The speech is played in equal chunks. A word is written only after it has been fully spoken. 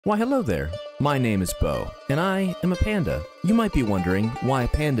Why, hello there. My name is Bo, and I am a panda. You might be wondering why a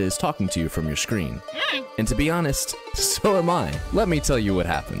panda is talking to you from your screen. And to be honest, so am I. Let me tell you what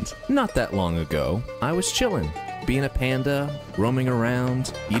happened. Not that long ago, I was chillin', being a panda, roaming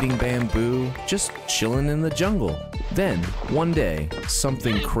around, eating bamboo, just chillin' in the jungle. Then, one day,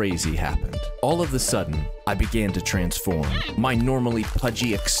 something crazy happened. All of a sudden, I began to transform. My normally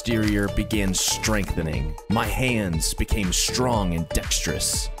pudgy exterior began strengthening. My hands became strong and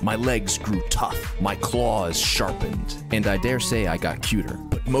dexterous. My legs grew tough. My claws sharpened. And I dare say I got cuter.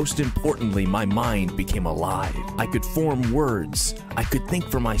 But most importantly, my mind became alive. I could form words. I could think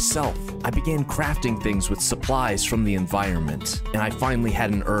for myself. I began crafting things with supplies from the environment. And I finally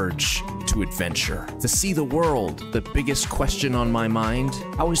had an urge to adventure, to see the world. The biggest question on my mind,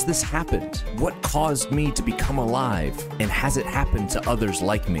 how has this happened? What caused me to become alive? And has it happened to others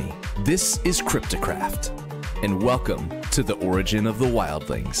like me? This is Crypticraft, and welcome to the origin of the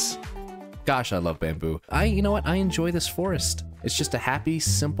Wildlings. Gosh, I love bamboo. You know what? I enjoy this forest. It's just a happy,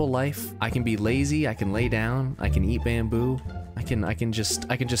 simple life. I can be lazy, I can lay down, I can eat bamboo. I can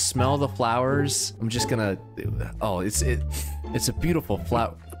just smell the flowers. I'm just gonna, oh, it's a beautiful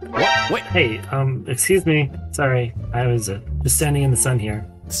flower. What? Wait. Hey, excuse me. Sorry, I was just standing in the sun here.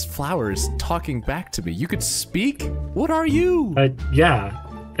 This flower is talking back to me. You could speak? What are you? Yeah.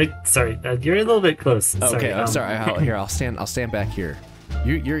 Sorry, you're a little bit close. Okay, Sorry, I'm sorry. Here, I'll stand back here.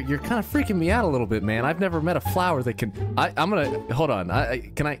 You're kind of freaking me out a little bit, man. I've never met a flower that can. I'm gonna hold on.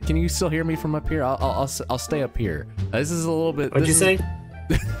 Can you still hear me from up here? I'll stay up here. This is a little bit. What'd you say?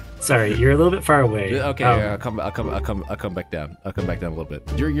 Sorry, you're a little bit far away. Okay, I'll come back down. I'll come back down a little bit.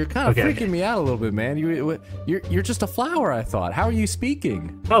 You're kind of freaking me out a little bit, man. You're just a flower, I thought. How are you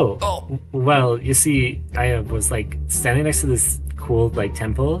speaking? Oh. Well, you see, I was like standing next to this cool like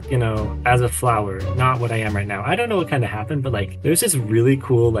temple, you know, as a flower, not what I am right now. I don't know what kind of happened, but like there's this really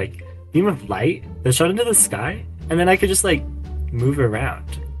cool like beam of light that shot into the sky, and then I could just like move around.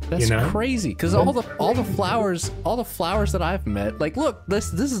 That's crazy, because all the flowers that I've met, like, look,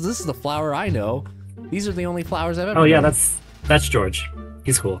 this is the flower I know. These are the only flowers I've ever met. Oh yeah, that's George.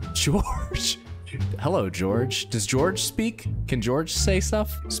 He's cool. George. Hello, George. Does George speak? Can George say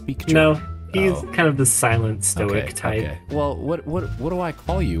stuff? Speak, George? No, he's kind of the silent stoic type. Okay. Well, what do I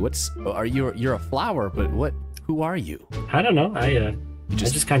call you? You're a flower, but who are you? I don't know. I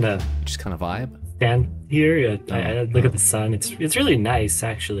just kind of vibe. Stand here. I look at the sun. It's really nice,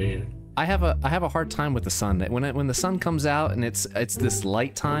 actually. I have a hard time with the sun. When the sun comes out and it's this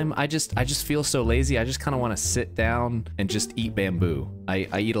light time, I just feel so lazy. I just kind of want to sit down and just eat bamboo. I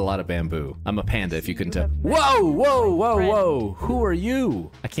eat a lot of bamboo. I'm a panda, if you couldn't tell. Whoa! Who are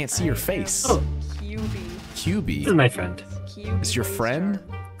you? I can't see your face. Oh, QB. This is my friend. It's your friend?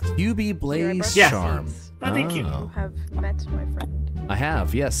 QB Blaze Yes. Charm. Oh, thank you. You have met my friend. I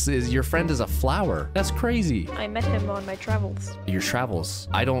have, yes. Your friend is a flower. That's crazy. I met him on my travels. Your travels.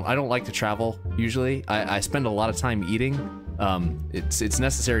 I don't like to travel usually. I spend a lot of time eating. It's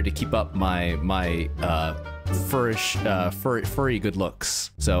necessary to keep up my furry good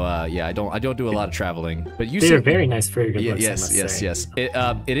looks. So yeah, I don't do a lot of traveling. But you They're very nice furry good looks. Yes.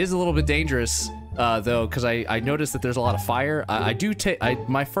 It is a little bit dangerous. Though, because I noticed that there's a lot of fire.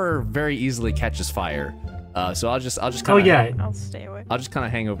 My fur very easily catches fire. So I'll just kind of. Oh yeah. I'll stay away. I'll just kind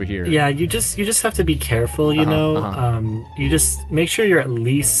of hang over here. Yeah, you just have to be careful, you know. You just make sure you're at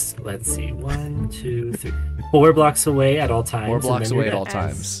least, let's see, 1, 2, 3, 4 blocks away at all times. 4 blocks away at all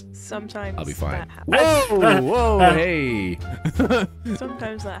times. Sometimes I'll be fine. That happens. Whoa, hey.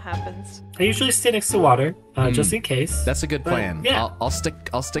 Sometimes that happens. I usually stay next to water, just in case. That's a good plan. Yeah. I'll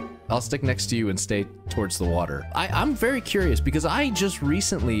stick next to you and stay towards the water. I'm very curious because I just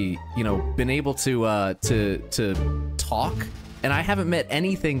recently, been able to talk, and I haven't met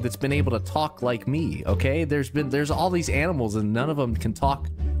anything that's been able to talk like me. Okay, there's all these animals and none of them can talk.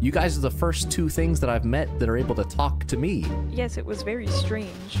 You guys are the first 2 things that I've met that are able to talk to me. Yes, it was very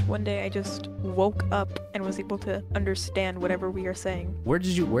strange. One day I just woke up and was able to understand whatever we are saying. Where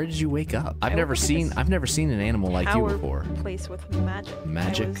did you wake up? I've never seen an animal like you before. Place with magic.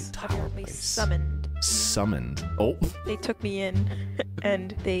 Magic I was tower apparently place. Summoned. Oh. They took me in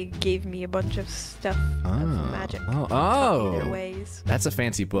and they gave me a bunch of stuff of magic. Oh. Their ways. That's a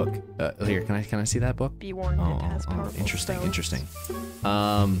fancy book. Here, can I see that book? Be warned, it has powerful Interesting.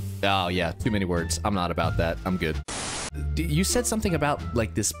 Oh yeah, too many words. I'm not about that. I'm good. You said something about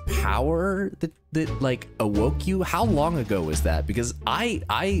like this power that like awoke you. How long ago was that? Because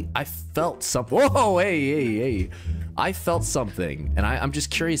I felt something. Whoa, hey. I felt something, and I'm just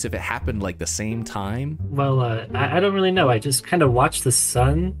curious if it happened like the same time. Well, I don't really know. I just kind of watched the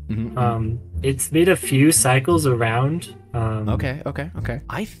sun. It's made a few cycles around Okay.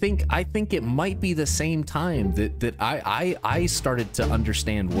 I think it might be the same time that I started to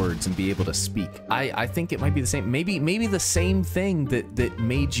understand words and be able to speak. I think it might be the same. Maybe the same thing that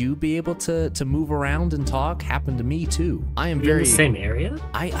made you be able to move around and talk happened to me too. I am very in the same area.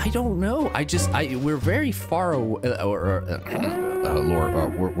 I don't know. We're very far away.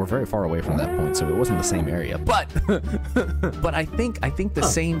 We're very far away from that point, so it wasn't the same area. But but I think the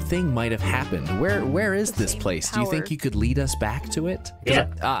same thing might have happened. Where is this place? Do you think you could lead us back to it? Yeah.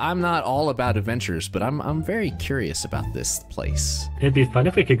 I'm not all about adventures, but I'm very curious about this place. It'd be fun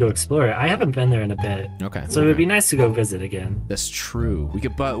if we could go explore it. I haven't been there in a bit. Okay. So it would be nice to go visit again. That's true. We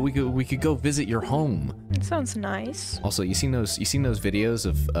could go visit your home. It sounds nice. Also, you seen those videos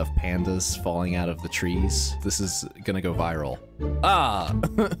of pandas falling out of the trees? This is gonna go viral. Ah!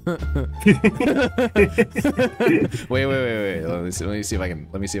 wait. Let me see if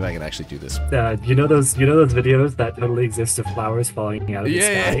I can actually do this. You know those videos that totally exist of flowers falling out of the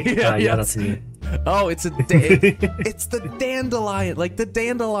sky? Yeah, that's me. Oh, it's the dandelion, like the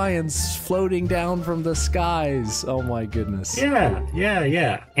dandelions floating down from the skies. Oh my goodness. Yeah.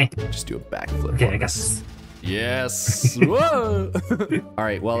 Just do a backflip. Okay, I got this. Yes. Whoa. All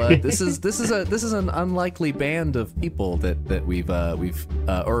right. Well, this is an unlikely band of people that we've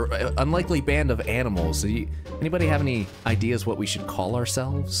or unlikely band of animals. Anybody have any ideas what we should call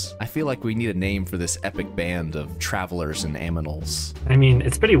ourselves? I feel like we need a name for this epic band of travelers and aminals. I mean,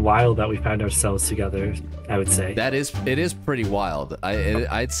 it's pretty wild that we found ourselves together, I would say. It is pretty wild.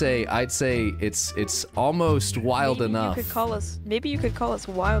 I'd say it's almost wild enough. Maybe you could call us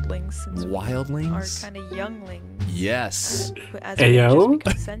Wildlings, since Wildlings? we are kind of younglings. Yes. As we just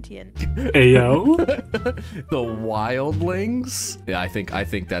become sentient. Ayo. The Wildlings? Yeah, I think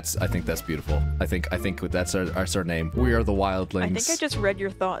that's beautiful. I think that's our name. We are the Wildlings. I think I just read your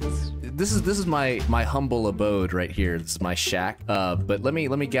thoughts. This is my humble abode right here. This is my shack. But let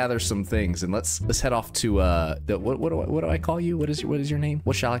me gather some things and let's head off to what do I call you? What is your name?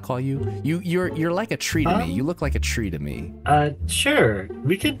 What shall I call you? You're like a tree to me. You look like a tree to me. Sure.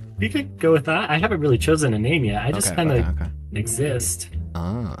 We could go with that. I haven't really chosen a name yet. I just kind of exist.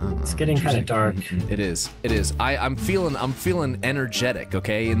 It's getting kind of dark. It is. I'm feeling energetic.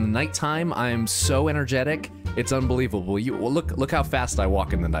 Okay, in the nighttime, I'm so energetic. It's unbelievable. Look how fast I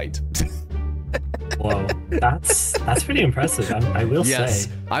walk in the night. Whoa, that's pretty impressive. I will say. Yes,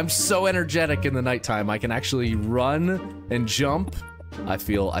 I'm so energetic in the nighttime. I can actually run and jump. I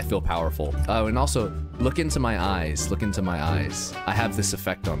feel powerful. Oh, and also look into my eyes. Look into my eyes. I have this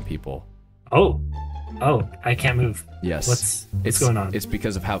effect on people. Oh, I can't move. Yes. What's going on? It's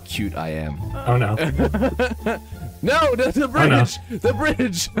because of how cute I am. Oh no. No, the bridge! Oh, no. The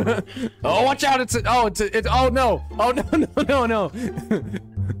bridge! Oh, watch out! Oh no! Oh no!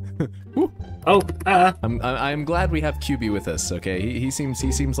 I'm glad we have QB with us. Okay, he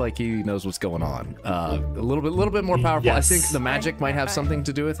seems like he knows what's going on. A little bit more powerful. Yes. I think the magic might have something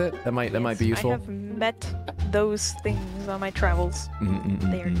to do with it. That might be useful. I have met those things on my travels.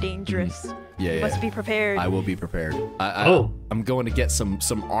 They are dangerous. Yeah, you must be prepared. I will be prepared. I'm going to get some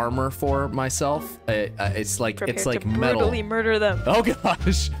armor for myself. It's like to metal. Brutally murder them. Oh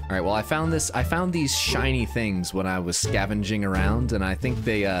gosh! All right. Well, I found these shiny things when I was scavenging around, and I think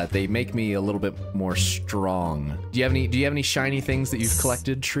they make me a little bit more strong. Do you have any shiny things that you've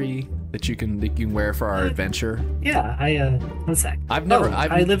collected, Tree, that you can wear for our adventure? Yeah. One sec. I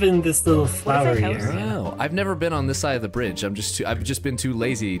live in this little flowery area. Oh, I've never been on this side of the bridge. I've just been too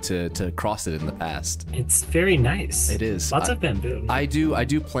lazy to cross it in the past. It's very nice. It is. Lots of bamboo. I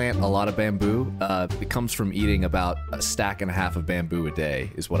do plant a lot of bamboo. It comes from eating about a stack and a half of bamboo a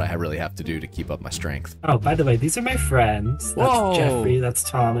day is what I really have to do to keep up my strength. Oh, by the way, these are my friends. That's Whoa. Jeffrey, that's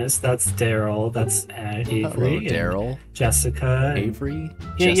Thomas, that's Daryl, that's Avery. Hello, Daryl. Jessica. Avery?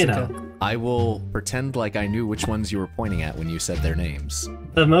 Yeah, Jessica? you know. I will pretend like I knew which ones you were pointing at when you said their names.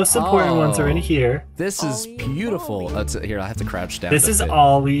 The most important ones are in here. This is beautiful. Here, I have to crouch down. This is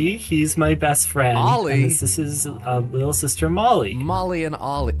Ollie. He's my best friend. Ollie? And this is little sister Molly. Molly and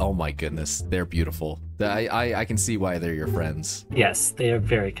Ollie. Oh my goodness, they're beautiful. I can see why they're your friends. Yes, they are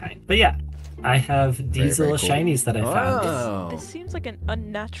very kind. But yeah, I have these very little cool. shinies that I found. This seems like an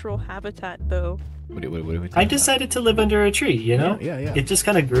unnatural habitat, though. What are we I decided to live under a tree, you know? Yeah. It just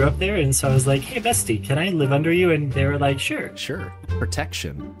kind of grew up there, and so I was like, hey, bestie, can I live under you? And they were like, sure. Sure.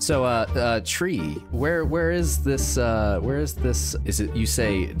 Protection. So, Tree, where is this, is it, you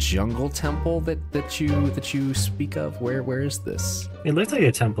say, jungle temple that you speak of? Where is this? It looked like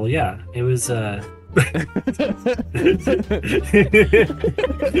a temple, yeah. It was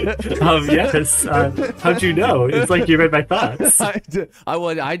Yes. How'd you know? It's like you read my thoughts. I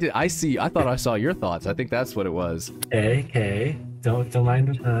see. I thought I saw your thoughts. I think that's what it was. Okay. Don't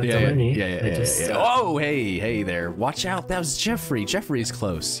mind. Don't mind me. Yeah. Oh, hey there. Watch out. That was Jeffrey. Jeffrey's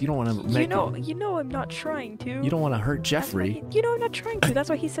close. You don't want to make. You know, I'm not trying to. You don't want to hurt Jeffrey. You know, I'm not trying to.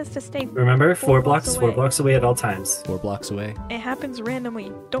 That's why he says to stay. Remember, 4 blocks away at all times. 4 blocks away. It happens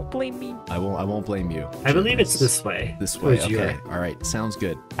randomly. Don't blame me. I won't blame you. I believe it's this way. This way. Okay. All right. Sounds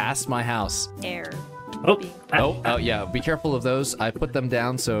good. Past my house. Air. Oh, yeah. Be careful of those. I put them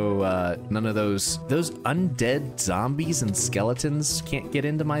down so none of those undead zombies and skeletons can't get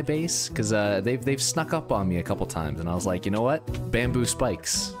into my base because they've snuck up on me a couple times, and I was like, you know what? Bamboo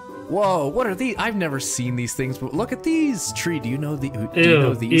spikes. Whoa, what are these? I've never seen these things, but look at these. Tree, do you know these?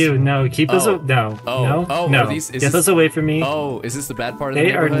 Ew, no, keep those. No. Get those away from me. Oh, is this the bad part of the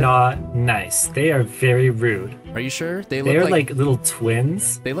They neighborhood? are not nice. They are very rude. Are you sure? They are like little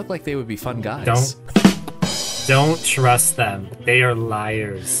twins. They look like they would be fun guys. Don't trust them. They are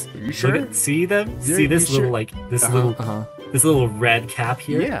liars. Are you sure? See them? See this little this little red cap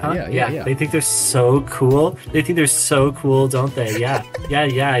here? Yeah. They think they're so cool. Don't they? Yeah.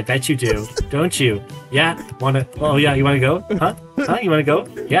 I bet you do. Don't you? Yeah. You wanna go? Huh? You wanna go?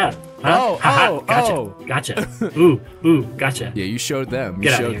 Yeah. Huh? Gotcha. Ooh, gotcha. Yeah, you showed them.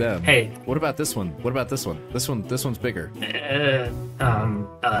 Get showed them. Hey. What about this one? This one's bigger. Hey,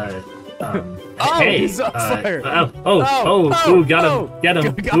 he's on fire. Got him. Get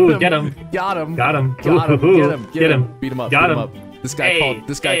him. Beat him up. Got him. This guy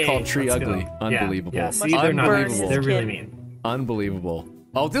called Tree ugly. Unbelievable. Yeah, see, they're not evil. They're really mean. Unbelievable.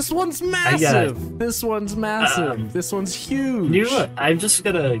 Oh, this one's massive. This one's massive. This one's huge. You know what? I'm just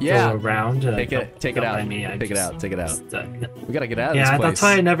gonna go around. Take it out. Take it out. We gotta get out of this place. Yeah, that's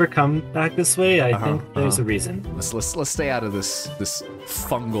why I never come back this way. I think there's a reason. Let's stay out of this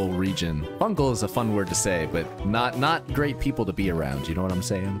fungal region. Fungal is a fun word to say, but not great people to be around. You know what I'm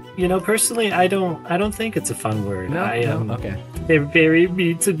saying? You know, personally, I don't think it's a fun word. No. Okay. They're very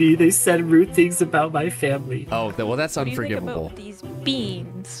mean to me. They said rude things about my family. Oh, well, that's unforgivable. What do you think about these beans?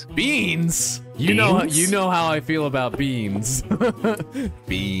 Beans? You know how I feel about beans.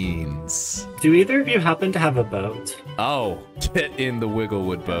 Beans. Do either of you happen to have a boat? Oh, get in the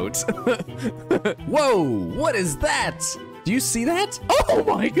Wigglewood boat. Whoa, what is that? Do you see that? Oh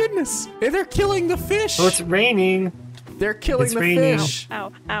my goodness! They're killing the fish! Oh, it's raining. They're killing the fish.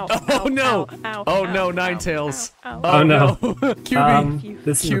 Ow. Oh no! Oh no, QB.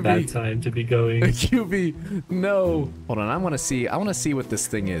 This is a bad time to be going. QB, no. Hold on, I want to see what this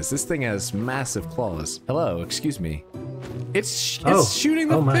thing is. This thing has massive claws. Hello, excuse me. It's shooting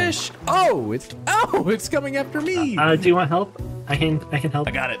the fish. It's coming after me. Do you want help? I can help.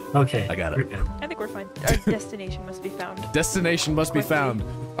 I got it. Okay. I got it. I think we're fine. Our destination must be found. Destination must be found.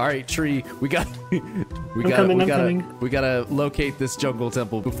 All right, Tree, we gotta locate this jungle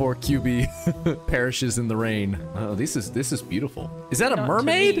temple before QB perishes in the rain. Oh, this is beautiful. Is that a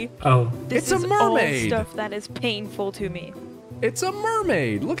mermaid? Oh, it's a mermaid. All stuff that is painful to me. It's a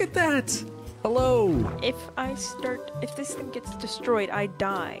mermaid. Look at that. Hello. If this thing gets destroyed, I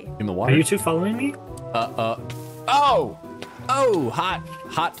die. In the water? Are you two following me? Oh,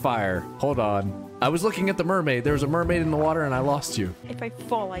 hot fire. Hold on. I was looking at the mermaid. There was a mermaid in the water and I lost you. If I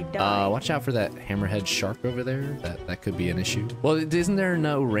fall, I die. Watch out for that hammerhead shark over there. That could be an issue. Well, isn't there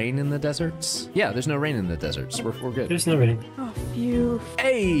no rain in the deserts? Yeah, there's no rain in the deserts. We're good. There's no rain. Oh, phew.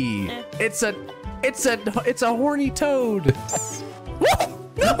 Hey, it's a horny toad.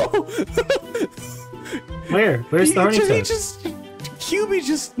 No! Where's the horny toad? QB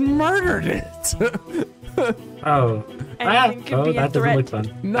just murdered it. Oh. That doesn't look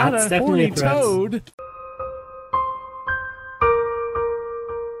fun. That's definitely a threat. Toad.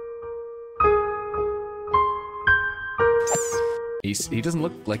 He doesn't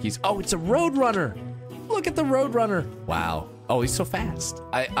look like he's. Oh, it's a roadrunner. Look at the roadrunner. Wow. Oh, he's so fast.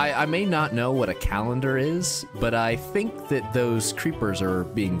 I may not know what a calendar is, but I think that those creepers are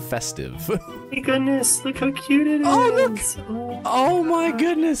being festive. My goodness, look how cute it is. Oh, look. Oh my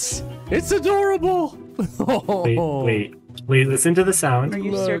goodness. It's adorable. Wait, listen to the sound. Are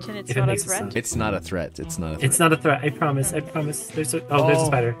you certain it's not a threat? It's not a threat. It's not a threat. It's not a threat. I promise. There's a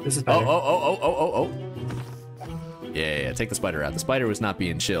spider. There's a spider. Oh. Yeah, take the spider out. The spider was not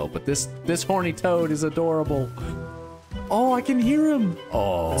being chill, but this horny toad is adorable. Oh, I can hear him.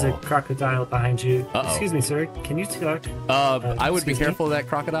 Oh. There's a crocodile behind you. Uh-oh. Excuse me, sir. Can you talk? I would be careful of that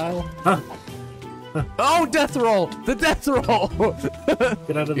crocodile. Huh. Oh, death roll! The death roll!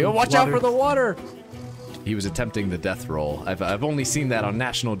 Get out of the water. Watch out for the water! He was attempting the death roll. I've only seen that on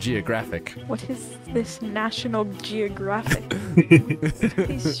National Geographic. What is this National Geographic?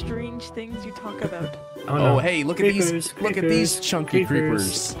 These strange things you talk about. Oh, no. hey, look at these! Look at these chunky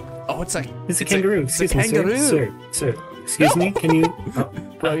creepers! Oh, it's a kangaroo. It's a kangaroo. Sir, excuse me. Can you? Oh,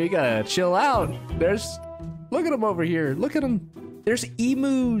 bro, you gotta chill out. Look at him over here. Look at him. There's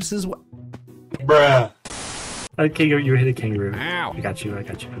emus as well. Bruh. Okay, you hit a kangaroo. Ow. I got you,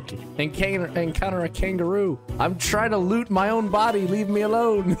 Cookie. Encounter a kangaroo. I'm trying to loot my own body. Leave me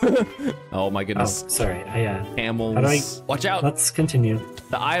alone. Oh my goodness. Oh, sorry. Camels. Watch out. Let's continue.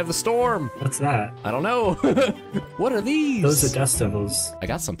 The Eye of the Storm. What's that? I don't know. What are these? Those are dust devils. I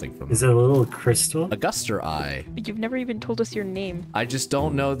got something from Is it a little crystal? a Guster Eye. You've never even told us your name. I just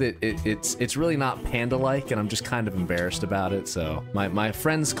don't know that it's really not panda-like, and I'm just kind of embarrassed about it. So my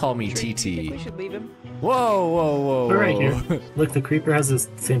friends call me Do you think we TT. should leave him? Whoa. We're right here. Look, the creeper has a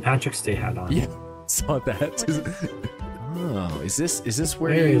St. Patrick's Day hat on. Yeah, saw that. Oh, is this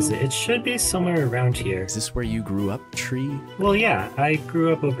where Where you? is it? It should be somewhere around here. Is this where you grew up, Tree? Well, yeah, I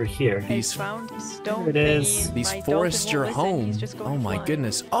grew up over here. These- I found stone There it is. thingy. These My forests dolphin your won't listen. home. He's just going Oh my flying.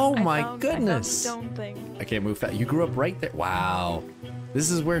 goodness. Oh I my found goodness. stone thing. I can't move fast. You grew up right there. Wow.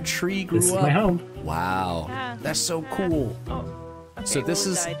 This is where Tree grew This is up. my home. Wow. Ah, That's so ah. cool. Oh. Okay, So this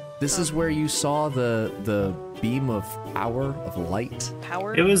well, is it died. this is where you saw the beam of power of light.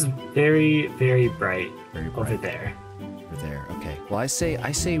 Power. It was very, very bright Very over bright. there. Over there. Okay. Well, I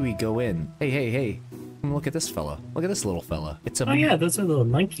say we go in. Hey. Look at this fella. Look at this little fella. It's a Oh yeah, those are little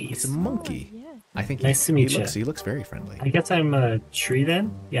It's monkeys. a monkey. Yeah. I think Nice to meet ya. He looks very friendly. I guess I'm a tree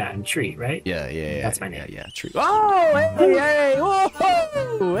then? Yeah, I'm tree, right? Yeah. That's my name. Yeah. Tree. Oh, hey,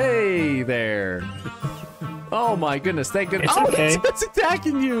 whoa, hey there. Oh my goodness, thank goodness. It's okay. It's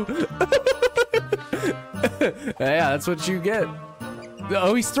attacking you. Yeah, that's what you get.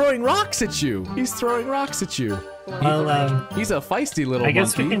 Oh, he's throwing rocks at you. He's Well, He's a feisty little I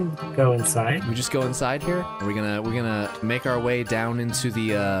guess monkey. we can go inside. We just go inside here. We're gonna make our way down into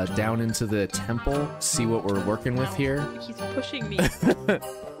the temple. See what we're working with here. He's pushing me.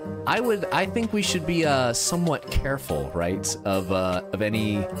 I think we should be somewhat careful, right? Of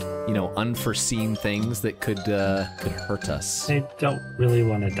any unforeseen things that could hurt us. I don't really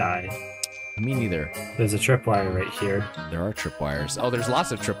want to die. Me neither. There's a tripwire right here. There are tripwires. Oh, there's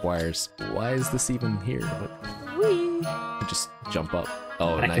lots of tripwires. Why is this even here? Whee! Just jump up.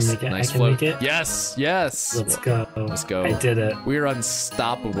 Oh, I can nice, make it, I nice can float. make it. Yes. Let's go. Let's go. I did it. We're Must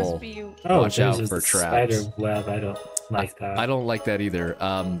unstoppable. be you. Oh, Watch there's out just for a traps. spider web. I don't like that. I don't like that either.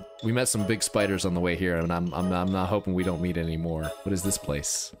 We met some big spiders on the way here, and I'm not hoping we don't meet any more. What is this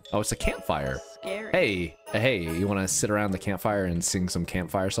place? Oh, it's a campfire. Scary. Hey, you want to sit around the campfire and sing some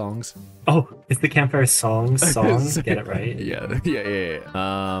campfire songs? Oh, it's the campfire song. Get it right. Yeah.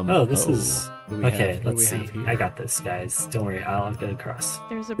 Oh, this is what do we okay. have? What do Let's we see. have here? I got this, guys. Don't worry. I'll get across.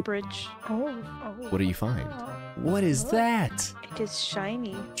 There's a bridge. Oh. What do you find? What is that? It is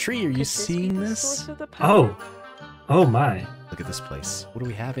shiny. Tree, are you Could seeing be the this? source of the power? Oh my. Look at this place. What do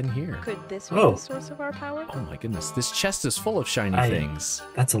we have in here? Could this be Oh. the source of our power? Oh my goodness, this chest is full of shiny I- things.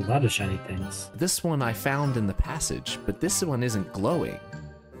 That's a lot of shiny things. This one I found in the passage, but this one isn't glowing.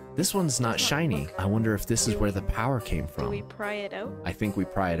 This one's not shiny. I wonder if this is where the power came Do from. we pry it out? I think we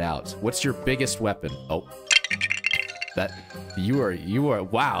pry it out. What's your biggest weapon? Oh. That you are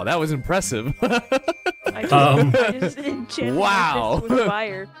wow, that was impressive. I just, Um. I just enchanted Wow. my fist with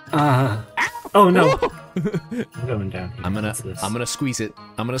fire. Oh no. I'm going down here. I'm What's this? gonna squeeze it.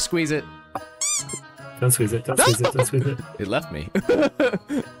 Don't squeeze it. Don't squeeze it. Don't squeeze it. It left me.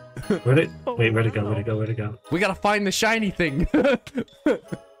 Where'd it? Wait, where'd it go? Where'd it go? We gotta find the shiny thing.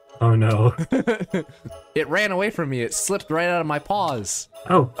 Oh no. It ran away from me. It slipped right out of my paws.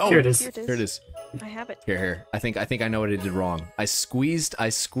 Oh, here it is. Here it is. Here it is. I have it. Here. I think I know what I did wrong. I squeezed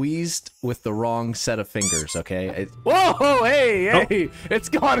with the wrong set of fingers, okay? Whoa, hey, it's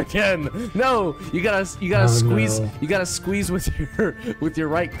gone again. No, you gotta Oh, squeeze. no. You gotta squeeze with your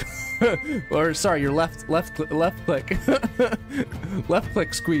right, or sorry, your left click. Left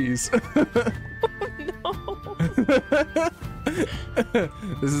click squeeze. No.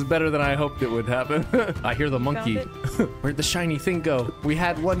 This is better than I hoped it would happen. I hear the monkey. Found Where'd the shiny thing go? We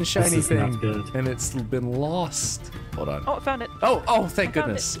had one shiny is thing, not good. and it's been lost. Hold on. Oh, I found it. Oh, thank I found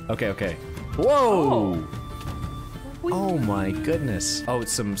goodness. Okay. Whoa! Whee. Oh my goodness. Oh,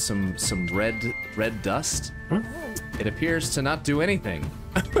 it's some red dust. Huh? It appears to not do anything.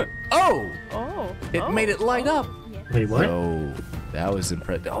 Oh! Oh. It made it light up. Yeah. Wait, what? Oh, that was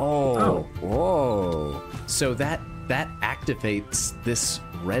impressive. Oh, whoa. So that that activates this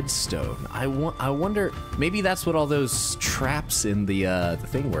redstone. I wonder, maybe that's what all those traps in the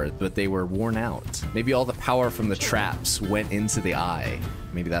thing were, but they were worn out. Maybe all the power from the traps went into the eye.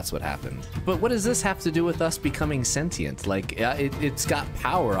 Maybe that's what happened. But what does this have to do with us becoming sentient? Like, it's got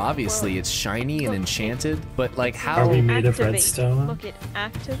power, obviously. It's shiny and enchanted, but like how... Are we made of Activate. redstone? Look at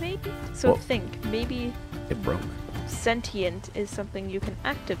activate. So Well- think, maybe it broke. sentient is something you can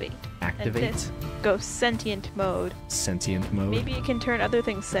activate. Activate? And this goes sentient mode. Sentient mode? Maybe you can turn other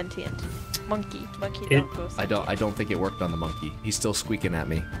things sentient. Monkey It- don't go sentient. I don't think it worked on the monkey. He's still squeaking at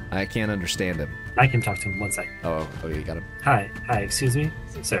me. I can't understand him. I can talk to him. One sec. Oh, you got him. Hi, excuse me?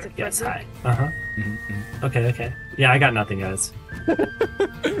 Is Sir, it yes, friendly? hi. Uh-huh. Okay. Yeah, I got nothing, guys.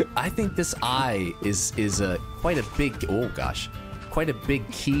 I think this eye is quite a big, oh gosh, quite a big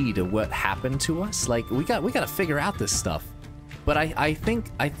key to what happened to us. Like we got to figure out this stuff. But I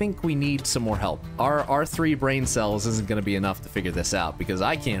think we need some more help. Our 3 brain cells isn't going to be enough to figure this out because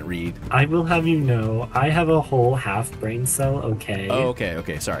I can't read. I will have you know, I have a whole half brain cell, okay? Oh,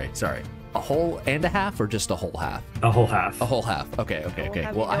 okay. Sorry. A whole and a half, or just a whole half? A whole half. A whole half. Okay.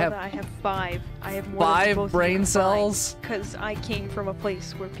 Well, I have. I have 5. I have more 5 than both brain cells? Because I came from a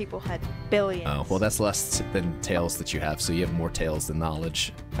place where people had billions. Oh, well, that's less than tails that you have, so you have more tails than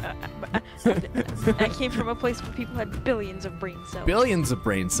knowledge. I came from a place where people had billions of brain cells. Billions of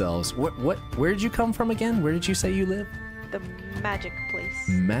brain cells. Where did you come from again? Where did you say you live? The magic place.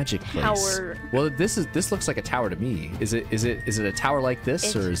 Magic place. Tower. Well, this looks like a tower to me. Is it a tower like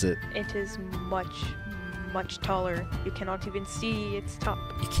this, or is it? It is much taller. You cannot even see its top.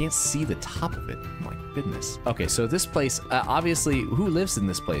 You can't see the top of it. My goodness. Okay, so this place, obviously, who lives in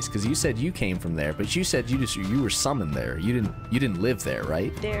this place? Because you said you came from there, but you said you were summoned there. You didn't live there,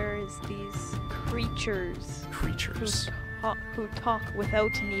 right? There's these creatures Creatures. who talk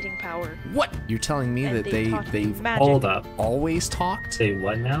without needing power. What? You're telling me And that they talk they've magic. Hold up. always talked? Say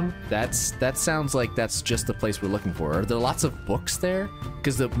what now? That sounds like that's just the place we're looking for. Are there lots of books there?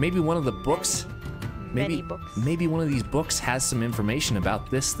 Because maybe one of the books, Many books. maybe one of these books has some information about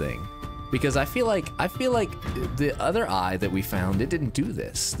this thing. Because I feel like the other eye that we found, it didn't do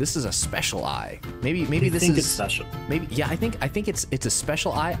this. This is a special eye. Maybe I this think is it's special. Maybe, yeah, I think it's a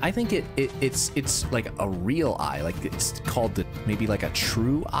special eye. I think it's like a real eye. Like it's called maybe like a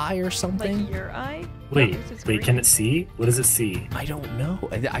true eye or something. Like your eye? Wait, Yours is can green. it see? What does it see? I don't know.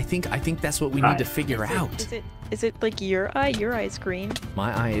 I think that's what we need to figure out. Is it like your eye? Your eye is green.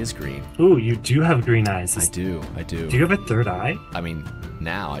 My eye is green. Ooh, you do have green eyes. I do. Do you have a third eye? I mean,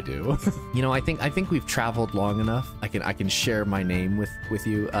 now I do. You know, I think we've traveled long enough. I can share my name with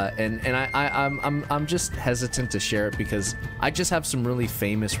you, and I'm just hesitant to share it because I just have some really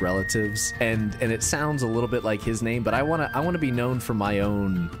famous relatives, and it sounds a little bit like his name, but I wanna be known for my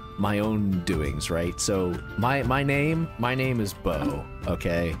own doings, right? So my name is Bo.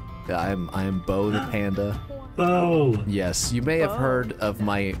 Okay, I'm Bo the panda. Oh. Yes, you may have Bo. heard of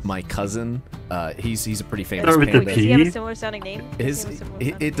my cousin. He's a pretty famous Start with the panda. Wait, does he have a P? similar sounding name? Does he have a similar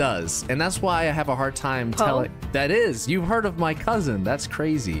sounding It does, and that's why I have a hard time Poe? telling. That is, you've heard of my cousin. That's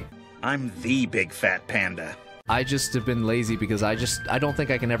crazy. I'm the big fat panda. I just have been lazy because I don't think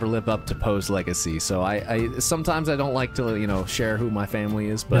I can ever live up to Poe's legacy. So I sometimes I don't like to share who my family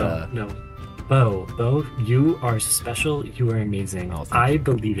is, but No. Bo, you are special. You are amazing. Oh, thank I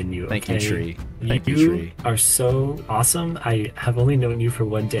believe in you. Thank you, okay? Tree. Thank you, You Tree. are so awesome. I have only known you for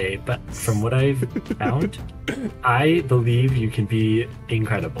one day, but from what I've found, I believe you can be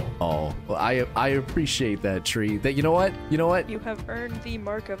incredible. Oh, well, I appreciate that, Tree. That you know what? You have earned the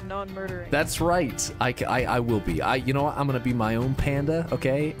mark of non-murdering. That's right. I will be. You know what? I'm gonna be my own panda,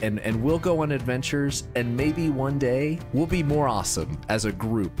 okay? And we'll go on adventures, and maybe one day we'll be more awesome as a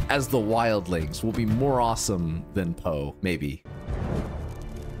group, as the Wildlings. We'll be more awesome than Poe, maybe.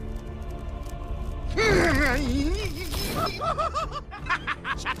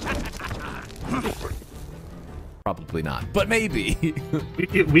 Probably not, but maybe.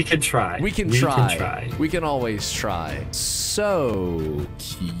 We can try. We can try. We can always try. So,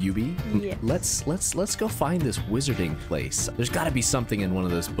 QB, Yes. let's go find this wizarding place. There's got to be something in one of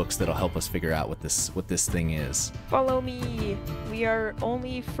those books that'll help us figure out what this thing is. Follow me. We are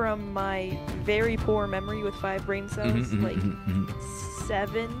only, from my very poor memory with 5 brain cells, like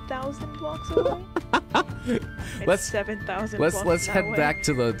 7,000 blocks away. Let's- 7,000. Let's head away. back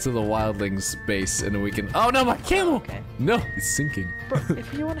to the Wildlings base, and then we can. Oh no, my camel! Okay. No, it's sinking. Bro,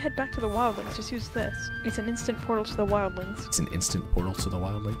 if you want to head back to the Wildlings, just use this. It's an instant portal to the Wildlings. It's an instant portal to the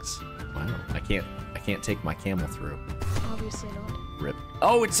Wildlings. Wow, I can't take my camel through. Obviously not. Rip.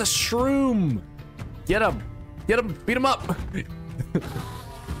 Oh, it's a shroom! Get him! Beat him up!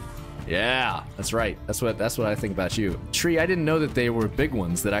 Yeah, that's right. That's what I think about you. Tree, I didn't know that they were big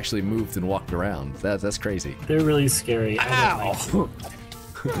ones that actually moved and walked around. That's crazy. They're really scary. Ow!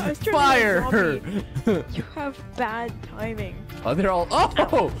 I was trying to Fire! zombie. You have bad timing. Oh, they're all.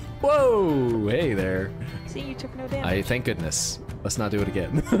 Oh! Whoa! Hey there. See, you took no damage. Thank goodness. Let's not do it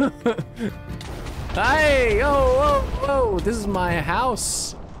again. Hey! Oh! Whoa! Whoa! This is my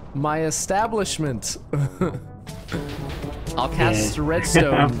house. My establishment. I'll cast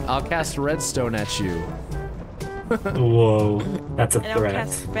redstone. I'll cast redstone at you. Whoa, that's a And I'll threat.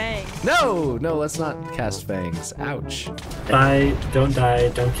 cast fangs. No, let's not cast fangs. Ouch. Die, don't die,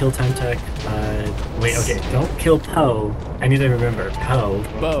 don't kill Time Tech. Wait, okay, don't kill Poe. I need to remember. Poe.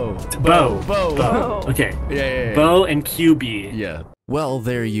 Bow. Bow. Okay. Yeah. Bo and QB. Yeah. Well,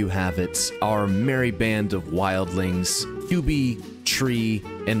 there you have it. Our merry band of wildlings, QB, Tree,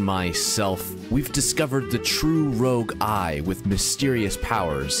 and myself. We've discovered the true rogue eye with mysterious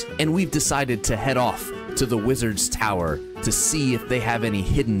powers, and we've decided to head off to the wizard's tower to see if they have any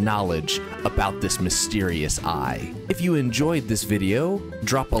hidden knowledge about this mysterious eye. If you enjoyed this video,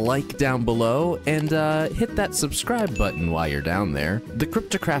 drop a like down below and hit that subscribe button while you're down there. The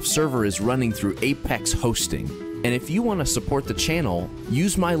Crypticraft server is running through Apex hosting, and if you want to support the channel,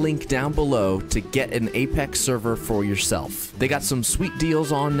 use my link down below to get an Apex server for yourself. They got some sweet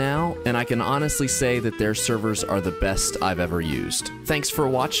deals on now, and I can honestly say that their servers are the best I've ever used. Thanks for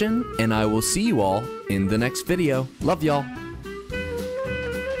watching, and I will see you all in the next video. Love y'all.